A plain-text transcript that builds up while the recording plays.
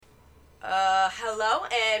Hello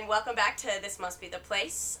and welcome back to This Must Be the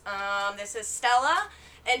Place. This is Stella,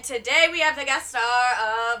 and today we have the guest star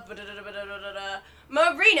of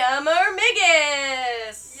Marina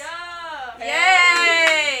Mermigis. Yeah.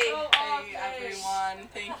 Yay! So Hey everyone,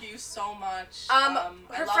 thank you so much.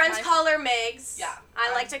 Her friends call her Megs. Yeah.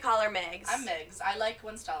 I like to call her Megs. I'm Megs. I like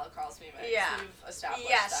when Stella calls me Megs. Yeah. We've established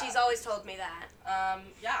Yeah, that. she's always told me that.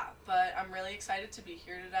 Yeah, but I'm really excited to be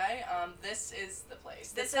here today. This is the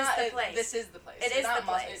place. This is the place. This is the place. It is the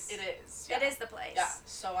place. It is. Yeah. It is the place. Yeah.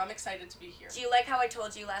 So I'm excited to be here. Do you like how I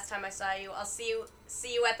told you last time I saw you? I'll see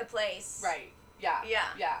you at the place. Right. Yeah. Yeah.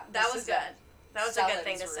 Yeah. That was good. That was a good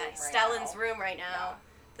thing to say. Stellan's room right now. Yeah.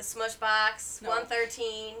 The smush box, No.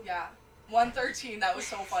 113. Yeah. 113, that was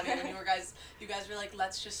so funny when you guys were like,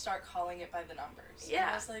 let's just start calling it by the numbers. Yeah.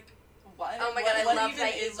 And I was like, what? Oh my god, I What love even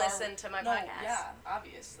that you is our- listen to my No, podcast. yeah,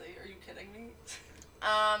 obviously. Are you kidding me?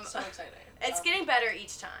 So excited. It's getting better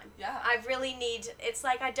each time. Yeah. I really need, it's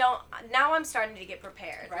like now I'm starting to get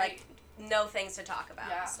prepared. Right. Like, know things to talk about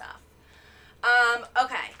Yeah. and stuff.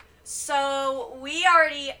 Okay. So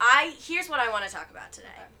here's what I want to talk about today.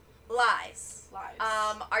 Okay. Lies. Lies.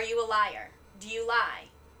 Are you a liar? Do you lie?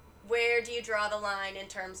 Where do you draw the line in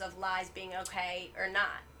terms of lies being okay or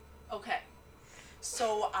not? Okay.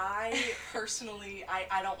 So I personally,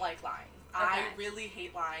 I don't like lying. Okay. I really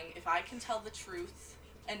hate lying. If I can tell the truth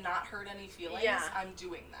and not hurt any feelings, Yeah. I'm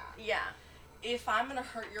doing that. Yeah. If I'm gonna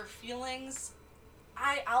hurt your feelings,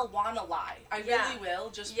 I'll wanna lie. I Yeah. really will,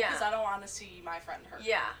 just Yeah. because I don't want to see my friend hurt.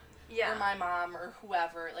 Yeah. Yeah. Or my mom or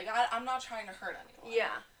whoever. Like, I'm not trying to hurt anyone.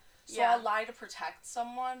 Yeah. So Yeah. I'll lie to protect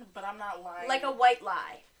someone, but I'm not lying. Like a white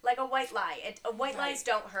lie. White Right. lies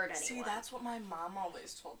don't hurt anyone. See, that's what my mom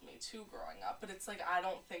always told me too growing up, but it's like, I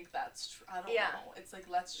don't think that's true. I don't Yeah. know. It's like,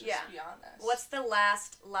 let's just Yeah. be honest. What's the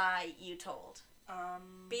last lie you told?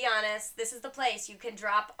 Be honest. This is the place. You can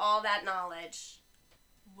drop all that knowledge.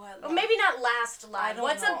 What? Well, maybe not last lie. I don't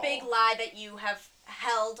What's know. a big lie that you have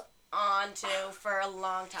held on to for a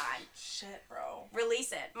long time? Shit, bro.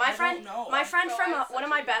 Release it. I My don't friend, know. my friend Bro, from I have one of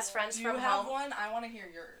such my a best good friends one. from Do you have home. one? I want to hear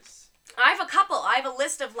yours. I have a couple. I have a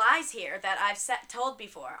list of lies here that I've told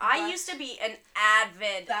before. I What? used to be an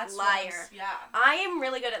avid That's what liar. yeah. I am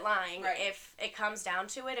really good at lying. Right. If it comes down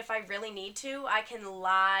to it, if I really need to, I can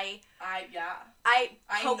lie. I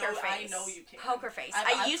Poker know, face. I know you can. Poker face.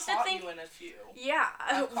 I've used to caught think. you in a few. Yeah.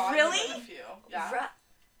 I've caught Really? You in a few. Yeah.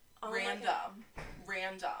 Oh my God.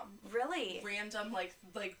 Random. Really? Random, like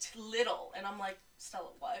little, and I'm like, Stella,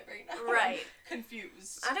 what right now? Right.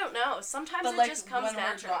 Confused. I don't know. Sometimes But, it like, just comes when we're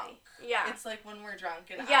naturally. drunk. Yeah. It's like when we're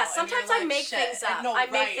drunk and Yeah, out, sometimes and you're I like, make shit. things up. No, I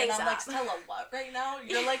make right. things and I'm like, up. Stella, what right now?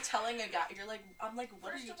 You're like telling a guy. You're like, I'm like,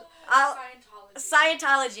 what First are you? of I'll- all, Scientology.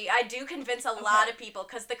 Scientology. I do convince a lot Okay. of people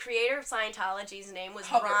because the creator of Scientology's name was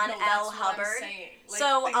Hubbard. Ron No, L. that's what I'm Hubbard. saying. Like,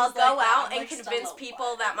 So things I'll like go that. out I'm and like, convince Stella, people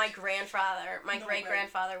what? that my grandfather, my No, great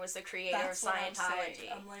grandfather, was the creator That's of what I'm Scientology.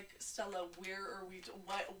 saying. I'm like, Stella, where are we?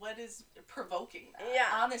 What is provoking that? Yeah.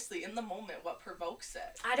 Honestly, in the moment, what provokes it?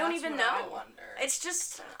 I don't That's even what I know. wonder. It's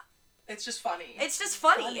just funny. It's just funny.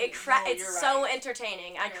 Funny. It's No, it's you're so right.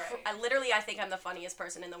 entertaining. You're right. I think I'm the funniest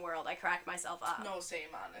person in the world. I crack myself up. No, same,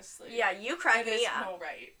 honestly. Yeah, you crack It me is, up. No,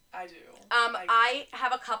 right. I do. I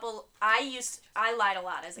have a couple. I lied a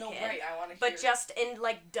lot as a No, kid. right. I want to hear. But just in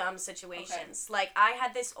like dumb situations. Like I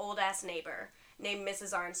had this old ass neighbor named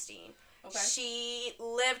Mrs. Arnstein. Okay. She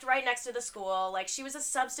lived right next to the school. Like she was a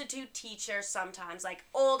substitute teacher sometimes. Like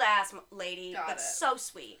old ass lady, Got but it. so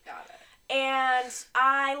sweet. Got it. And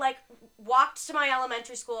I like walked to my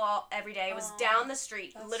elementary school every day. It was Aw, down the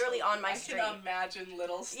street, That's literally so on cute. my street. I can imagine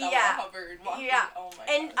little Stella Yeah. Hubbard walking. Yeah. Oh my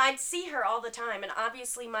And gosh. I'd see her all the time, and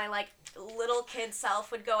obviously my like little kid self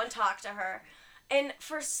would go and talk to her. And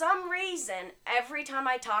for some reason, every time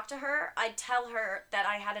I talked to her, I'd tell her that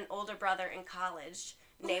I had an older brother in college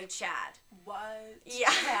named Chad. What? Yeah.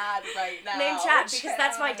 Chad right now. Named Chad, because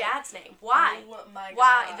that's my Chad. dad's name. Why? Oh my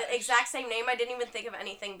Why? gosh. The exact same name. I didn't even think of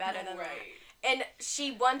anything better No, than that. right. And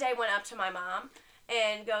she one day went up to my mom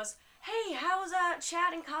and goes, "Hey, how's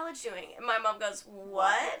Chad in college doing?" And my mom goes,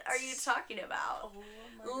 "What are you talking about?" Oh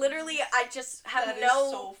my Literally, goodness. I just have That is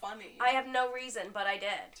no. so funny. I have no reason, but I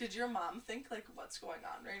did. Did your mom think like, what's going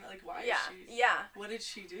on right now? Like, why Yeah, is she? yeah. What did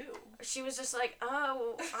she do? She was just like,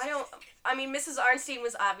 "Oh, I don't." I mean, Mrs. Arnstein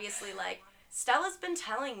was obviously like, "Stella's been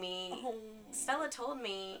telling me. Oh, Stella told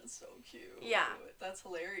me." that's so cute. Yeah. That's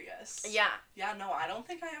hilarious. Yeah, Yeah, no, I don't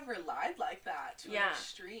think I ever lied like that to Yeah. an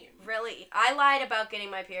extreme. really. I lied about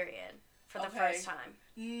getting my period for the Okay. first time.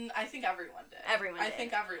 I think everyone did. Everyone did. I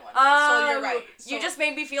think everyone did. So you're right. So you just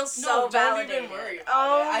made me feel so validated. Don't even worry about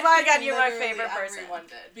oh it. my god, you're my favorite person. Everyone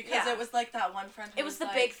did. Because it was like that one friend who it was the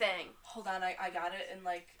like, big thing. Hold on, I got it in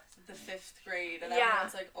like the 5th grade, and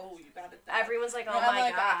everyone's like, "Oh, you got it that." Everyone's like, "Oh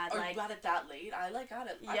my god!" Like, you got it that late. I like got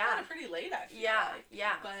it. I got it pretty late. I feel like.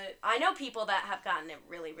 Yeah. But I know people that have gotten it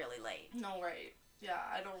really, really late. No, right. Yeah,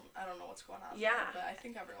 I don't know what's going on. Yeah. There, but I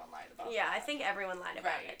think everyone lied about it. Yeah, I think everyone lied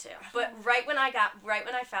about it too. But right when I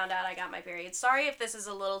found out I got my period. Sorry if this is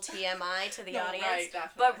a little TMI to the audience. Right,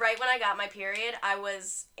 definitely. But right when I got my period, I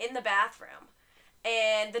was in the bathroom.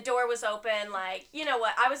 And the door was open, like, you know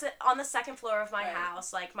what, I was on the 2nd floor of my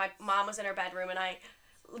house, like, my mom was in her bedroom, and I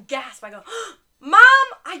gasped, I go, Mom,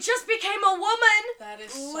 I just became a woman! That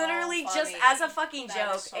is so literally funny. just as a fucking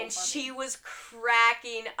joke, so and funny. she was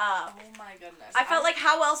cracking up. Oh my goodness. I felt like,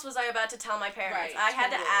 how else was I about to tell my parents? Right, I had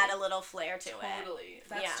to totally. add a little flair to it. Totally.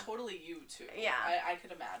 That's totally you, too. Yeah. I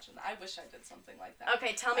could imagine. I wish I did something like that.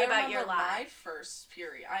 Okay, tell me about your lie. My first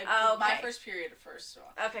period. My first period first.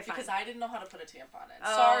 Okay, fine. Because I didn't know how to put a tampon in.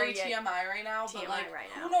 Oh, Sorry, yeah. TMI right now, TMI but like, right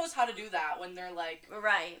now. who knows how to do that when they're like...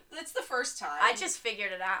 Right. It's the first time. I just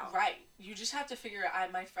figured it out. Right. You just have to figure it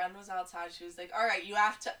out. My friend was outside. She was like, all right, you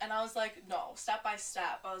have to... And I was like, no, step by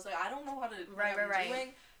step. I was like, I don't know how to... Right.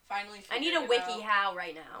 Doing. Finally I need a wiki how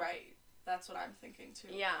right now. Right. That's what I'm thinking, too.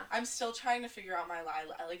 Yeah. I'm still trying to figure out my lie.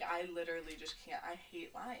 Like, I literally just can't. I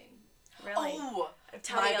hate lying. Really? Oh,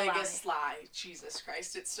 tell me my biggest lie. Jesus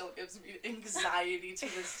Christ, it still gives me anxiety to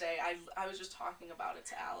this day. I was just talking about it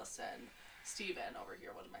to Allison. Steven over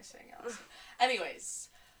here. What am I saying, Allison? Anyways,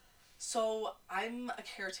 so I'm a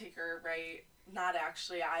caretaker, right? Not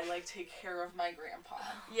actually. I like take care of my grandpa.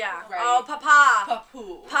 Yeah. Right? Oh, papa.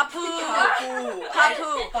 Papu. Papu.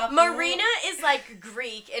 Papu. Papu. Marina is like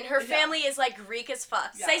Greek, and her family is like Greek as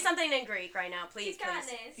fuck. Yeah. Say something in Greek right now, please.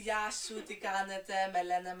 Mermigis.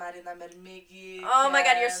 Oh my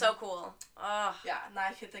god, you're so cool. Oh. Yeah,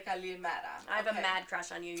 I have a mad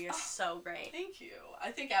crush on you. You're so great. Thank you.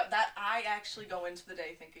 I think that I actually go into the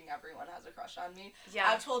day thinking everyone has a crush on me. Yeah.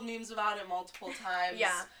 I've told memes about it multiple times.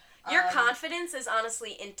 Yeah. Your confidence is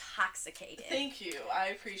honestly intoxicating. Thank you. I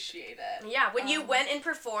appreciate it. Yeah, when you went and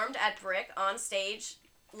performed at Brick on stage,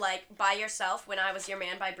 like, by yourself, when I Was Your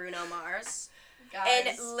Man by Bruno Mars. Guys.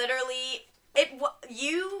 And literally,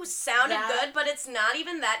 you sounded good, but it's not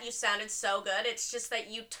even that you sounded so good. It's just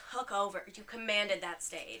that you took over. You commanded that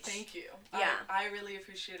stage. Thank you. Yeah. I really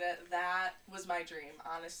appreciate it. That was my dream,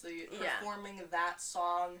 honestly. Performing that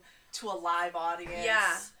song to a live audience.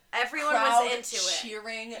 Yeah. Everyone was into it.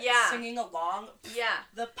 Cheering, singing along. Yeah.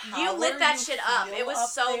 The power you lit that shit up. It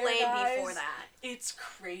was so there, lame guys. before that. It's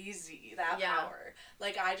crazy, that power.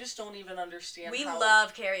 Like, I just don't even understand We how...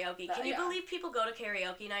 love karaoke. Can you believe people go to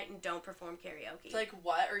karaoke night and don't perform karaoke? Like,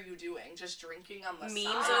 what are you doing? Just drinking on the side?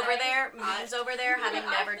 Memes over there, having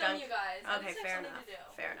never done... you guys. Okay, fair enough.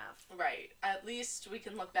 Fair enough. Right. At least we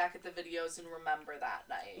can look back at the videos and remember that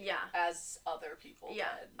night. Yeah. As other people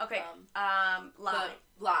did. Okay. Lie.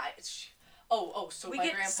 Lie. So we my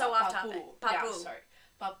get grandpa, so off topic. Papu. Yeah, sorry.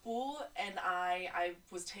 Papu and I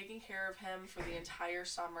was taking care of him for the entire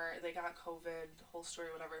summer. They got COVID, the whole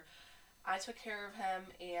story, whatever. I took care of him,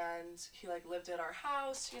 and he, like, lived at our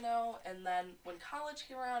house, you know, and then when college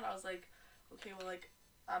came around, I was like, okay, well, like,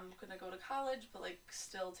 I'm gonna go to college, but, like,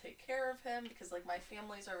 still take care of him, because, like, my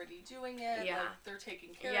family's already doing it, like, they're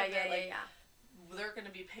taking care of it, like, they're gonna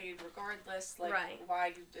be paid regardless, like,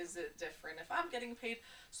 why is it different if I'm getting paid?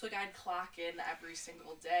 So, like, I'd clock in every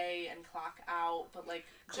single day and clock out, but, like,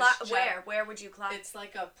 where would you clock? It's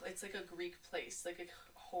like a Greek place, like a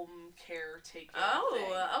home care thing.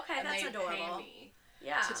 Okay, and that's adorable. Pay me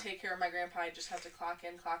to take care of my grandpa. I just have to clock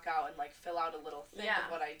in, clock out, and, like, fill out a little thing of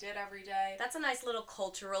what I did every day. That's a nice little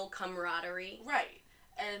cultural camaraderie. Right.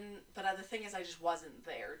 But the thing is, I just wasn't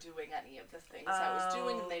there doing any of the things I was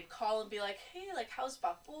doing, and they'd call and be like, hey, like, how's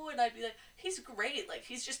Papu? And I'd be like, he's great, like,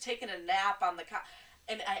 he's just taking a nap on the couch.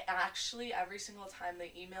 And I actually, every single time they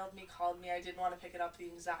emailed me, called me, I didn't want to pick it up,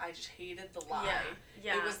 I just hated the lie.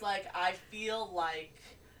 Yeah. It was like, I feel like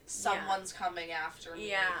someone's coming after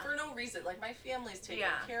me for no reason. Like, my family's taking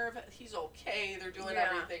care of it. He's okay. They're doing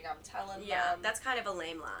everything I'm telling them. Yeah, that's kind of a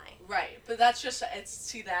lame lie. Right, but that's just,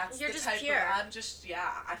 that's You're the just type pure. of, I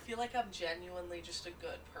feel like I'm genuinely just a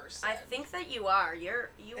good person. I think that you are. You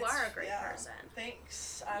are a great person.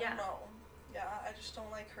 Thanks. I don't know. Yeah, I just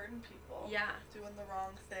don't like hurting people. Yeah. Doing the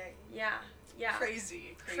wrong thing. Yeah.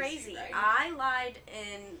 Crazy. Right? I lied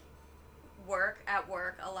at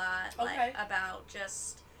work a lot. Okay. Like, about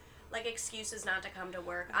just like excuses not to come to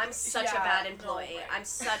work. I'm such a Yeah, bad no employee. way. I'm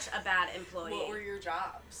such a bad employee. What were your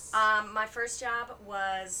jobs? My first job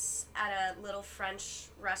was at a little French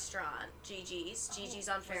restaurant, Gigi's. Gigi's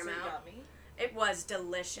on Fairmount. Was it yummy? It was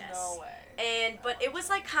delicious. No way. And but it was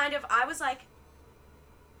like kind of I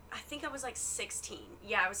think I was like 16.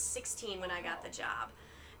 Yeah, I was 16 when I got the job.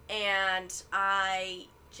 And I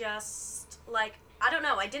just like I don't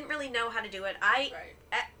know. I didn't really know how to do it.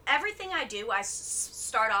 Everything I do, I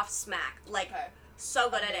start off smack, like so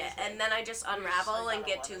good at it, and then I just unravel and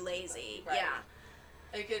get too lazy. Right. Yeah.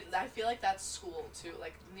 I feel like that's school too.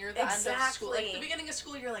 Like near the end of school, like the beginning of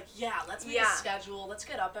school, you're like, yeah, let's make a schedule. Let's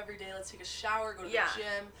get up every day. Let's take a shower. Go to the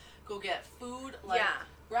gym. Go get food. Like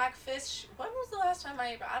breakfast. When was the last time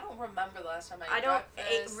I ate? I don't remember the last time I ate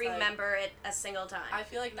breakfast. Remember it a single time. I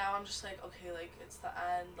feel like now I'm just like, okay, like it's the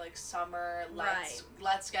end, like summer.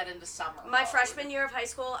 Let's get into summer. My freshman year of high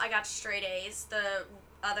school, I got straight A's. The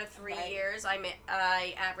other 3 years,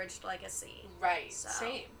 I averaged like a C. Right. So.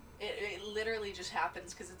 Same. It literally just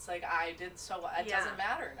happens because it's like I did so well. It doesn't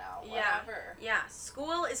matter now. Whatever. Yeah.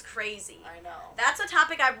 School is crazy. I know. That's a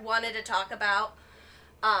topic I wanted to talk about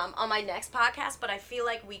on my next podcast, but I feel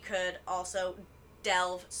like we could also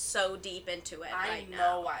delve so deep into it right now. I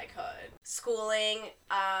know I could. Schooling,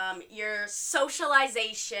 your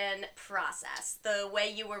socialization process, the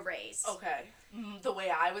way you were raised. Okay. The way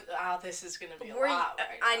I was, this is going to be a lot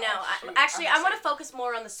right now. I know. Actually, I want to focus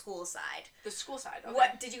more on the school side. The school side, okay.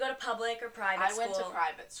 What, did you go to public or private school? I went to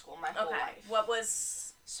private school my whole life. What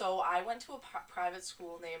was... So I went to a private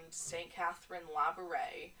school named St. Catherine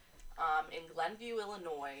Labouré in Glenview,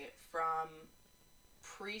 Illinois, from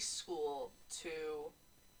preschool to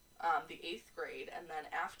the 8th grade, and then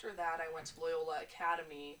after that I went to Loyola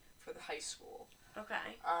Academy for the high school.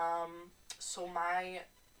 Okay. So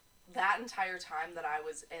that entire time that I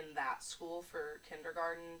was in that school for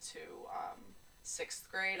kindergarten to 6th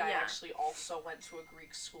grade, I actually also went to a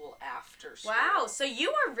Greek school after school. Wow, so you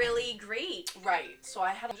are really Greek. Right, so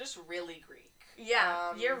I had just really Greek.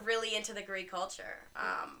 Yeah, you're really into the Greek culture.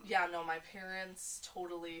 Yeah, no, my parents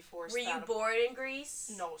totally forced that. Were you born in Greece?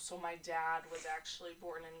 No, so my dad was actually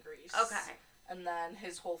born in Greece. Okay. And then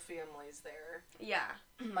his whole family's there. Yeah.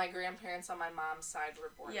 My grandparents on my mom's side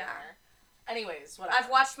were born there. Anyways, whatever. I've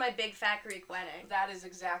watched My Big Fat Greek Wedding. That is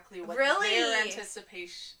exactly what they're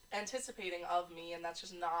anticipating of me, and that's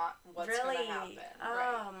just not what's going to happen.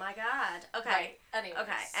 Oh, my God. Okay. Right.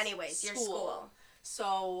 Anyways, your school.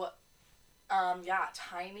 So...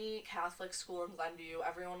 tiny Catholic school in Glenview.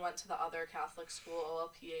 Everyone went to the other Catholic school,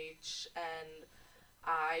 OLPH, and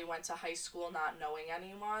I went to high school not knowing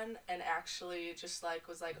anyone, and actually just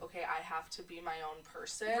was like, okay, I have to be my own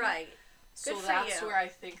person. Right. So that's where I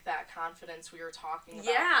think that confidence we were talking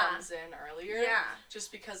about comes in earlier. Yeah. Just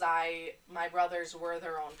because my brothers were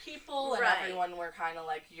their own people, and everyone were kind of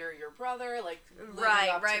like, you're your brother, like, living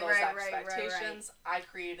up to those expectations. I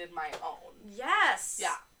created my own. Yes.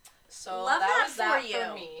 Yeah. So Love that was that for you.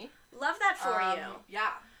 for me. Love that for you.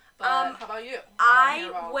 Yeah. But how about you? I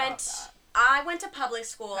went to public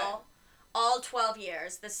school all 12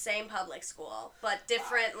 years, the same public school, but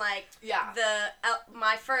different, my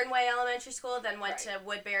Fernway Elementary School, then went to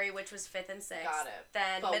Woodbury, which was 5th and 6th. Got it.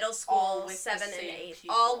 Then but middle school, 7 and 8.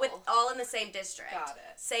 All in the same district. Got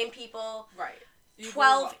it. Same people. Right.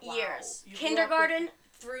 12 years. Kindergarten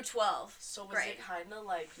through 12. So was it kind of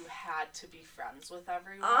like you had to be friends with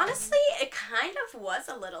everyone? Honestly, it kind of was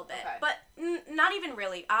a little bit, but not even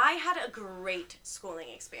really. I had a great schooling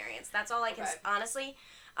experience. That's all I can... Honestly,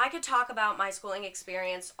 I could talk about my schooling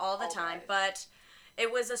experience all the time, but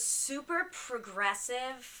it was a super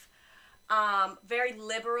progressive, very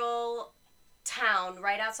liberal town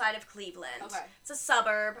right outside of Cleveland. Okay. It's a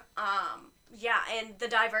suburb. And the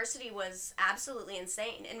diversity was absolutely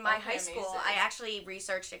insane. In my high school, I actually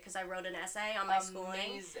researched it because I wrote an essay on my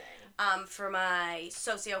schooling for my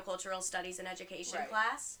sociocultural studies and education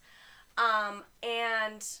class.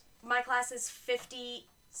 And my class is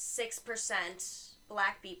 56%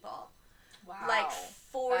 Black people. Wow. Like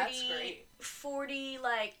 40, that's great. 40,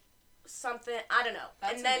 like, something, I don't know.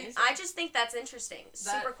 That's and then amazing. I just think that's interesting.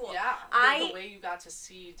 Super cool. Yeah. The way you got to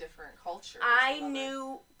see different cultures. I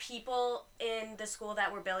knew people in the school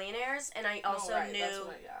that were billionaires, and I also knew,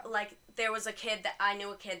 there was I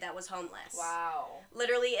knew a kid that was homeless. Wow.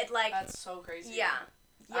 Literally, That's so crazy. Yeah.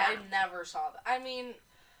 I never saw that. I mean,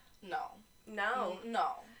 no. No.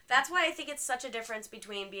 No. That's why I think it's such a difference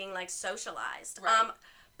between being, socialized. Right.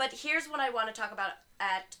 But here's what I want to talk about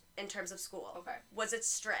in terms of school. Okay. Was it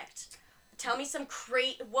strict? Tell me some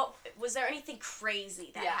was there anything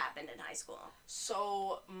crazy that happened in high school?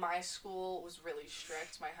 So, my school was really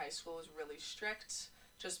strict. My high school was really strict.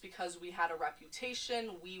 just because we had a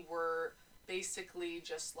reputation. We were basically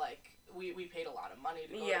just like, we paid a lot of money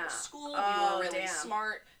to go to the school. We were really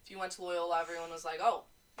smart. If you went to Loyola, everyone was like, oh,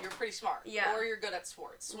 you're pretty smart. Yeah. Or you're good at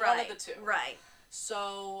sports. One of the two. Right.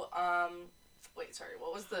 So, wait, sorry,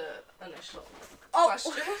 what was the initial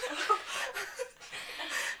question?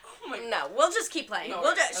 Oh my God. No, we'll just keep playing.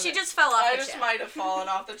 No, She just fell off the chair. I just might have fallen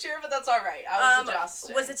off the chair, but that's all right. I was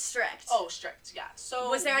adjusting. Was it strict? Oh, strict, yeah. So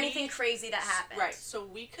was there anything crazy that happened? Right, so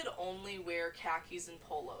we could only wear khakis and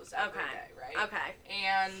polos every day, right? Okay.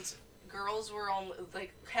 And girls were only,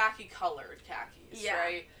 like, khaki-colored khakis,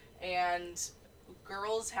 right? And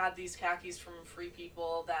girls had these khakis from Free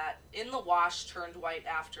People that, in the wash, turned white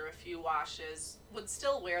after a few washes, would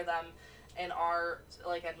still wear them. And our,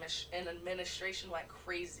 like, administration went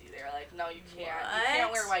crazy. They were like, no, you can't. You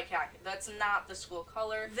can't wear white khaki. That's not the school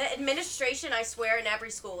color. The administration, I swear, in every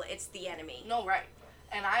school, it's the enemy. No, right.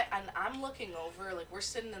 And I'm looking over, like, we're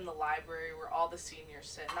sitting in the library where all the seniors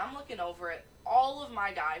sit, and I'm looking over at all of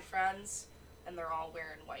my guy friends, and they're all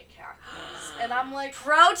wearing white khakis. And I'm like...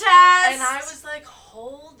 Protest! And I was like,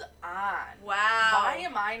 hold on. Wow. Why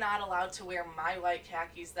am I not allowed to wear my white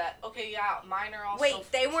khakis that... Okay, yeah, mine are also...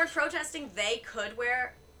 Wait, they weren't protesting? They could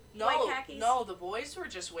wear white khakis? No, the boys were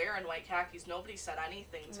just wearing white khakis. Nobody said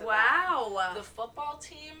anything to them. Wow. The football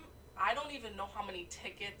team... I don't even know how many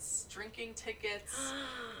tickets, drinking tickets,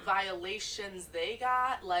 violations they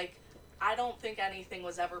got. Like... I don't think anything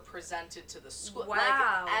was ever presented to the school.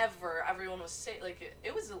 Wow. Like, ever. Everyone was saying, like,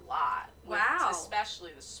 it was a lot. Wow.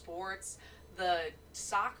 Especially the sports. The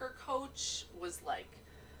soccer coach was, like,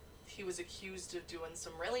 he was accused of doing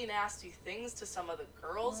some really nasty things to some of the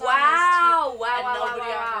girls on his team. Wow, and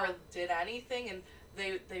nobody ever did anything. And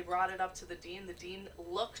they brought it up to the dean. The dean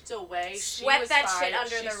looked away. Swept that shit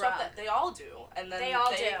under the rug. They all do. And then they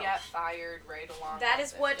get fired right along That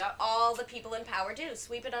is what all the people in power do.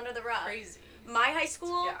 Sweep it under the rug. Crazy. My high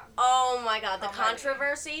school, oh my God, the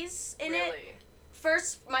controversies in it.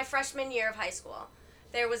 First, my freshman year of high school,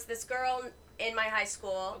 there was this girl in my high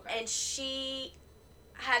school, and she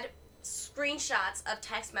had screenshots of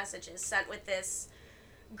text messages sent with this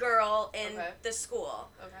girl in the school.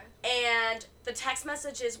 And the text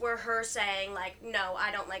messages were her saying, like, no,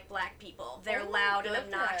 I don't like black people. They're loud and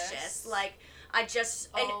obnoxious. Like, I just...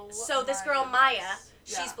 And so this girl, Maya,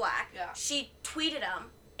 she's black. She tweeted them,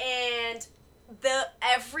 and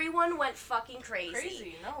everyone went fucking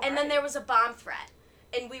crazy. And then there was a bomb threat.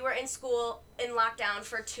 And we were in school in lockdown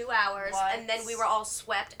for 2 hours, and then we were all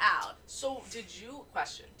swept out. So, did you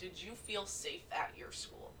feel safe at your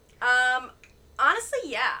school? Honestly,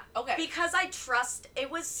 yeah. Okay. Because I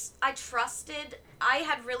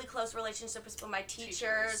had really close relationships with my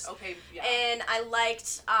teachers. Okay, yeah. And I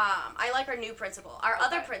like our new principal. Our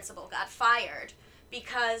other principal got fired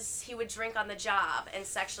because he would drink on the job and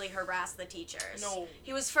sexually harass the teachers. No.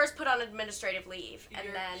 He was first put on administrative leave and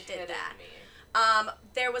then did that. Me.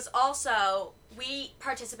 There was also, we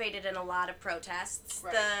participated in a lot of protests.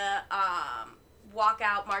 Right. The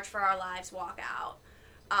walkout, March for Our Lives walkout.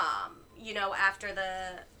 You know, after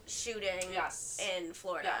the shooting in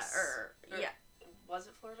Florida. Was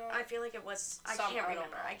it Florida? I feel like it was. I can't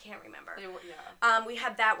remember. We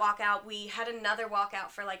had that walkout. We had another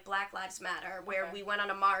walkout for, like, Black Lives Matter, where we went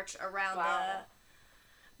on a march around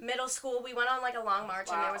the middle school. We went on, like, a long march,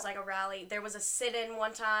 and there was, like, a rally. There was a sit-in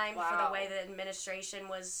one time for the way the administration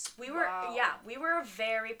was. We were a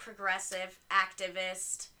very progressive,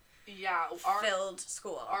 activist, filled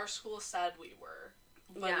school. Our school said we were.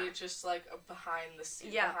 But it's just, like, behind the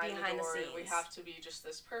scenes. Behind the door. The scenes. We have to be just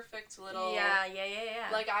this perfect little... Yeah.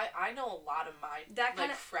 Like, I know a lot of my,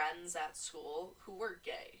 friends at school who were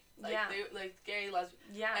gay. Like, they, like, gay, lesbian.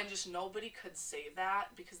 Yeah. And just nobody could say that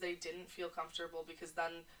because they didn't feel comfortable, because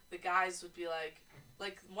then the guys would be like,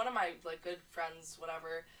 one of my, like, good friends,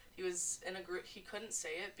 whatever, he was in a group, he couldn't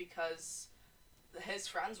say it because... his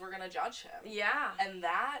friends were gonna judge him. Yeah. And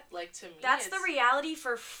that, like, to me, that's the reality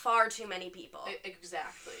for far too many people.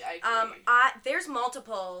 Exactly. I agree. There's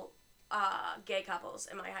multiple gay couples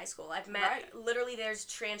in my high school. I've met, literally, there's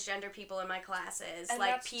transgender people in my classes. And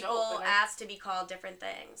like, people asked to be called different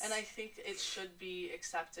things. And I think it should be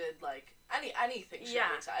accepted, like, anything should be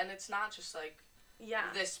accepted. And it's not just, like,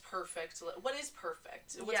 this perfect. What is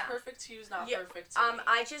perfect? What's perfect to you is not perfect to me.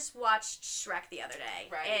 I just watched Shrek the other day.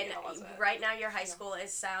 Right. And right now your high school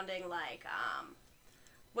is sounding like,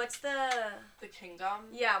 what's the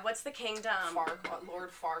kingdom? Yeah, what's the kingdom?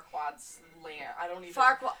 Lord Farquaad's land. I don't even...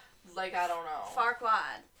 Like, I don't know.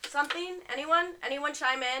 Farquaad. Something? Anyone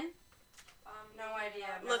chime in? No idea.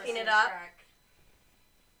 Looking it up. Shrek.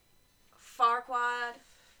 Farquaad.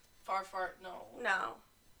 No. No.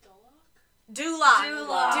 Dulac.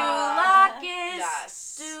 Dulac. Dulac is.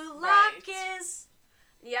 Yes. Dulac Right. is.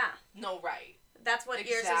 Yeah. No, right. That's what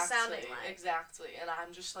yours is sounding like. Exactly. And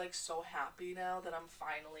I'm just like so happy now that I'm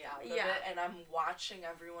finally out of Yeah. it, and I'm watching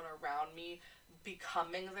everyone around me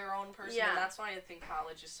becoming their own person. Yeah. And that's why I think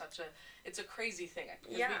college is it's a crazy thing.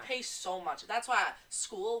 Because Yeah. we pay so much. That's why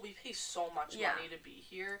school, we pay so much Yeah. money to be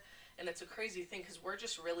here. And it's a crazy thing because we're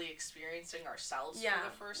just really experiencing ourselves Yeah. for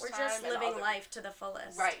the first We're time. just and living life to the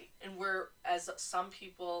fullest. Right. And as some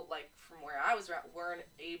people, like from where I was at, weren't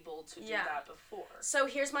able to do Yeah. that before. So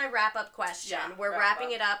here's my wrap-up question. Yeah, We're wrap wrapping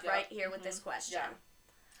up. it up Yeah. right here with this question.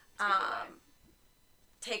 Yeah.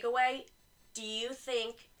 Takeaway. Do you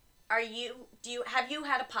think have you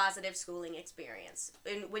had a positive schooling experience?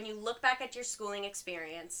 And when you look back at your schooling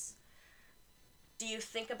experience, do you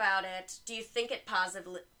think about it? Do you think it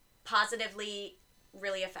positively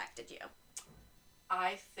really affected you?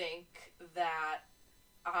 I think that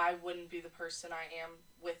I wouldn't be the person I am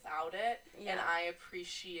without it. Yeah. And I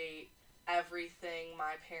appreciate everything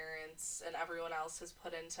my parents and everyone else has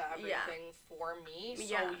put into everything for me. So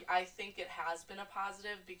Yeah. I think it has been a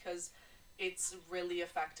positive because it's really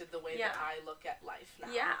affected the way Yeah. that I look at life now.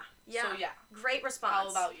 Yeah. Yeah. So yeah. Great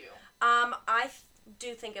response. How about you? I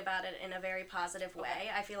do think about it in a very positive way. Okay.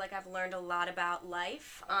 I feel like I've learned a lot about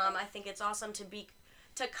life. Okay. I think it's awesome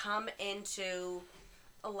to come into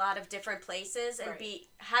a lot of different places and Right.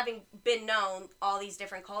 having been known all these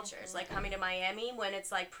different cultures. Like coming to Miami when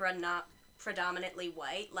it's like predominantly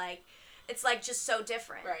white, like it's like just so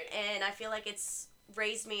different. Right. And I feel like it's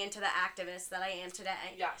raised me into the activist that I am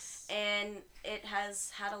today. Yes. And it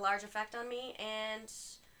has had a large effect on me, and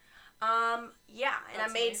and I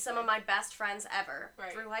That's made some of amazing. my best friends ever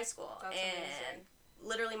Right. through high school. That's and amazing.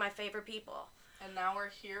 literally my favorite people. And now we're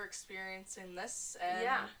here experiencing this, and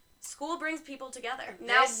Yeah. School brings people together. This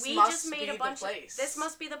Now we must just made be a the bunch place. this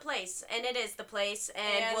must be the place, and it is the place,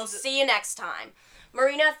 and And- we'll see you next time.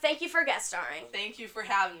 Marina, thank you for guest starring. thank you for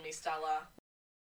having me, Stella.